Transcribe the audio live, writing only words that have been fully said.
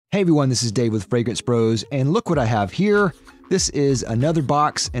Hey everyone, this is Dave with Fragrance Bros, and look what I have here. This is another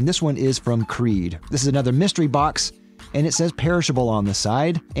box, and this one is from Creed. This is another mystery box, and it says perishable on the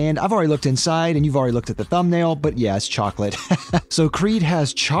side. And I've already looked inside, and you've already looked at the thumbnail, but yeah, it's chocolate. So Creed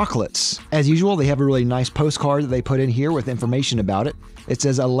has chocolates. As usual, they have a really nice postcard that they put in here with information about it. It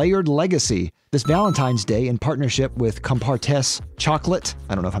says, "A layered legacy. This Valentine's Day, in partnership with Colognes Chocolate,"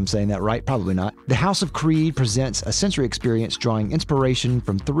 I don't know if I'm saying that right, probably not, "the House of Creed presents a sensory experience drawing inspiration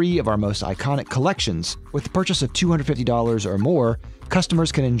from 3 of our most iconic collections. With the purchase of $250 or more,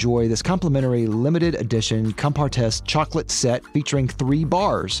 customers can enjoy this complimentary limited edition Colognes chocolate set featuring 3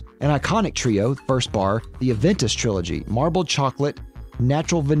 bars. An iconic trio, first bar, the Aventus trilogy, marbled chocolate,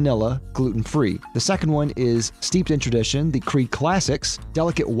 natural vanilla, gluten-free. The second one is steeped in tradition, the Creed Classics,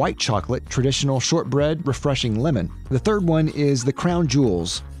 delicate white chocolate, traditional shortbread, refreshing lemon. The third one is the Crown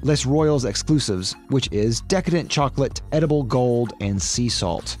Jewels, Les Royals exclusives, which is decadent chocolate, edible gold, and sea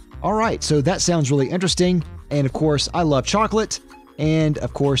salt." All right, so that sounds really interesting. And of course, I love chocolate. And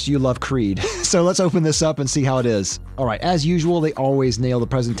of course, you love Creed. So let's open this up and see how it is. All right, as usual, they always nail the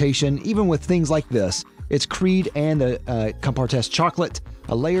presentation, even with things like this. It's Creed and the Colognes chocolate,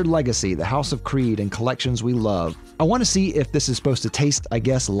 a layered legacy, the House of Creed and collections we love. I want to see if this is supposed to taste, I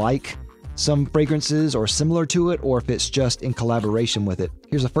guess, like some fragrances or similar to it, or if it's just in collaboration with it.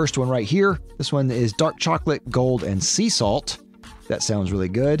 Here's the first one right here. This one is dark chocolate, gold, and sea salt. That sounds really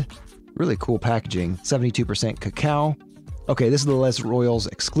good. Really cool packaging. 72% cacao. Okay, this is the Les Royals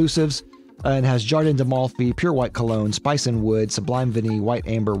exclusives. And has Jardin d'Amalfi, pure white cologne, spice and wood, sublime vanille, white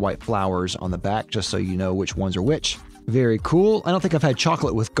amber, white flowers on the back, just so you know which ones are which. Very cool. I don't think I've had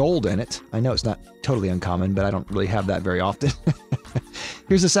chocolate with gold in it. I know it's not totally uncommon, but I don't really have that very often.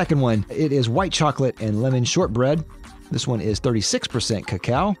 Here's the second one. It is white chocolate and lemon shortbread. This one is 36%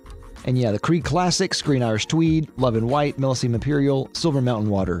 cacao. And yeah, the Creed Classics, Green Irish Tweed, Love and White, Millésime Imperial, Silver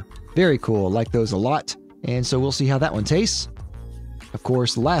Mountain Water. Very cool. Like those a lot. And so we'll see how that one tastes. Of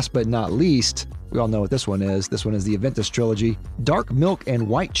course, last but not least, we all know what this one is. This one is the Aventus trilogy, dark milk and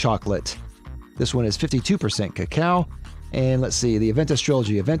white chocolate. This one is 52% cacao. And let's see, the Aventus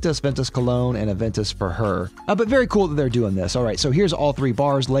trilogy, Aventus, Ventus Cologne, and Aventus for her. But very cool that they're doing this. All right, so here's all 3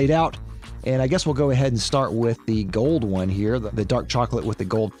 bars laid out. And I guess we'll go ahead and start with the gold one here, the dark chocolate with the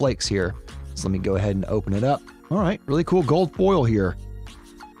gold flakes here. So let me go ahead and open it up. All right, really cool gold foil here.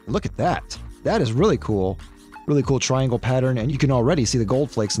 Look at that. That is really cool. Really cool triangle pattern, and you can already see the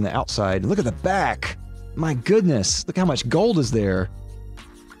gold flakes on the outside. Look at the back. My goodness, look how much gold is there.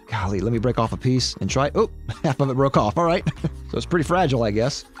 Golly, let me break off a piece and try. Oh, half of it broke off. All right. So it's pretty fragile, I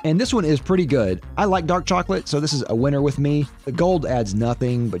guess. And this one is pretty good. I like dark chocolate, so this is a winner with me. The gold adds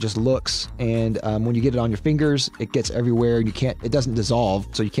nothing, but just looks. And when you get it on your fingers, it gets everywhere. And it doesn't dissolve,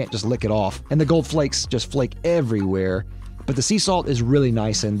 so you can't just lick it off. And the gold flakes just flake everywhere. But the sea salt is really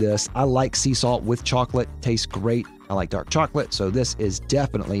nice in this. I like sea salt with chocolate. Tastes great. I like dark chocolate, so this is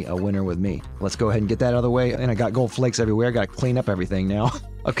definitely a winner with me. Let's go ahead and get that out of the way. And I got gold flakes everywhere. I got to clean up everything now.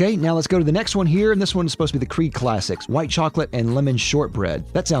 Okay, now let's go to the next one here. And this one is supposed to be the Creed Classics, white chocolate and lemon shortbread.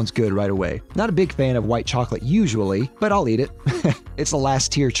 That sounds good right away. Not a big fan of white chocolate usually, but I'll eat it. It's the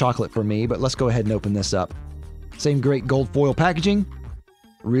last tier chocolate for me, but let's go ahead and open this up. Same great gold foil packaging.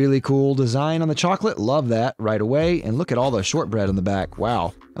 Really cool design on the chocolate. Love that right away. And look at all the shortbread on the back.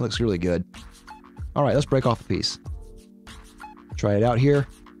 Wow, that looks really good. All right, let's break off a piece. Try it out here.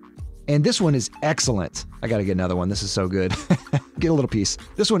 And this one is excellent. I got to get another one. This is so good. Get a little piece.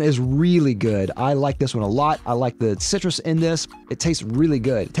 This one is really good. I like this one a lot. I like the citrus in this. It tastes really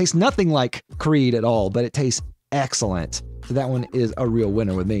good. It tastes nothing like Creed at all, but it tastes excellent. So that one is a real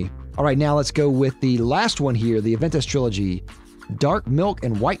winner with me. All right, now let's go with the last one here, the Aventus trilogy. Dark milk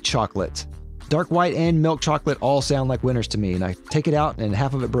and white chocolate. Dark white and milk chocolate all sound like winners to me, and I take it out and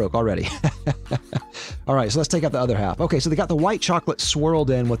half of it broke already. All right, so let's take out the other half. Okay, so they got the white chocolate swirled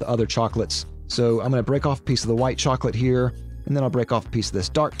in with the other chocolates. So I'm going to break off a piece of the white chocolate here, and then I'll break off a piece of this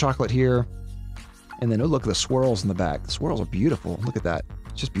dark chocolate here. And then, oh, look at the swirls in the back. The swirls are beautiful. Look at that.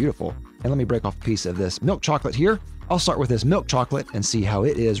 It's just beautiful. And let me break off a piece of this milk chocolate here. I'll start with this milk chocolate and see how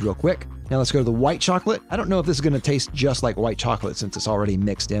it is real quick. Now let's go to the white chocolate. I don't know if this is going to taste just like white chocolate since it's already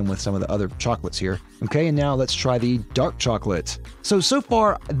mixed in with some of the other chocolates here. Okay, and now let's try the dark chocolate. So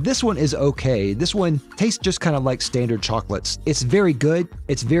far, this one is okay. This one tastes just kind of like standard chocolates. It's very good.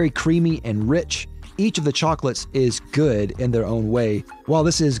 It's very creamy and rich. Each of the chocolates is good in their own way. While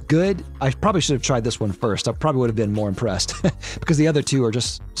this is good, I probably should have tried this one first. I probably would have been more impressed because the other two are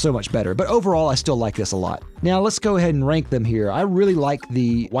just so much better. But overall, I still like this a lot. Now let's go ahead and rank them here. I really like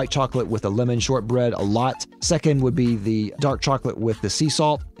the white chocolate with the lemon shortbread a lot. Second would be the dark chocolate with the sea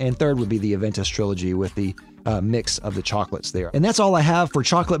salt. And third would be the Aventus trilogy with the mix of the chocolates there. And that's all I have for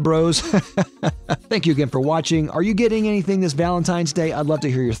Chocolate Bros. Thank you again for watching. Are you getting anything this Valentine's Day? I'd love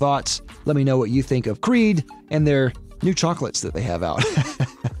to hear your thoughts. Let me know what you think of Creed and their new chocolates that they have out.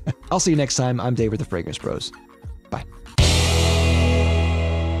 I'll see you next time. I'm Dave with the Fragrance Bros.